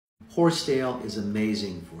Horsetail is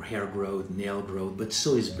amazing for hair growth, nail growth, but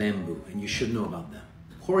so is bamboo, and you should know about them.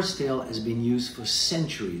 Horsetail has been used for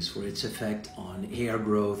centuries for its effect on hair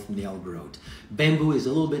growth, nail growth. Bamboo is a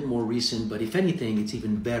little bit more recent, but if anything, it's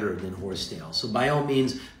even better than horsetail. So by all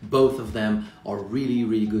means, both of them are really,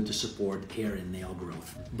 really good to support hair and nail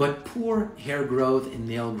growth. But poor hair growth and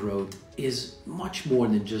nail growth is much more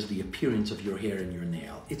than just the appearance of your hair and your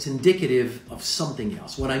nail. It's indicative of something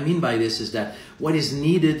else. What I mean by this is that what is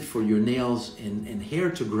needed for your nails and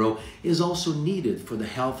hair to grow is also needed for the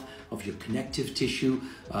health of your connective tissue,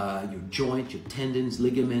 your joint, your tendons,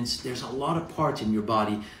 ligaments. There's a lot of parts in your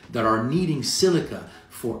body that are needing silica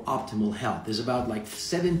for optimal health. There's about like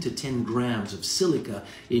 7 to 10 grams of silica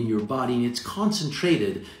in your body, and it's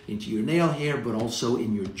concentrated into your nail hair, but also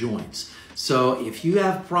in your joints. So if you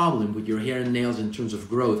have a problem with your hair and nails in terms of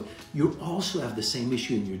growth, you also have the same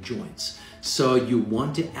issue in your joints. So you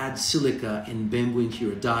want to add silica and bamboo into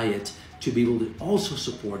your diet to be able to also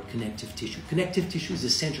support connective tissue. Connective tissue is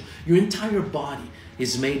essential. Your entire body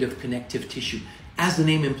is made of connective tissue. As the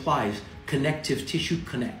name implies, connective tissue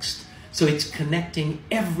connects. So it's connecting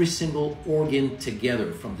every single organ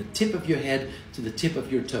together, from the tip of your head to the tip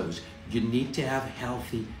of your toes. You need to have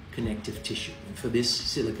healthy connective tissue, and for this,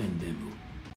 silica and bamboo.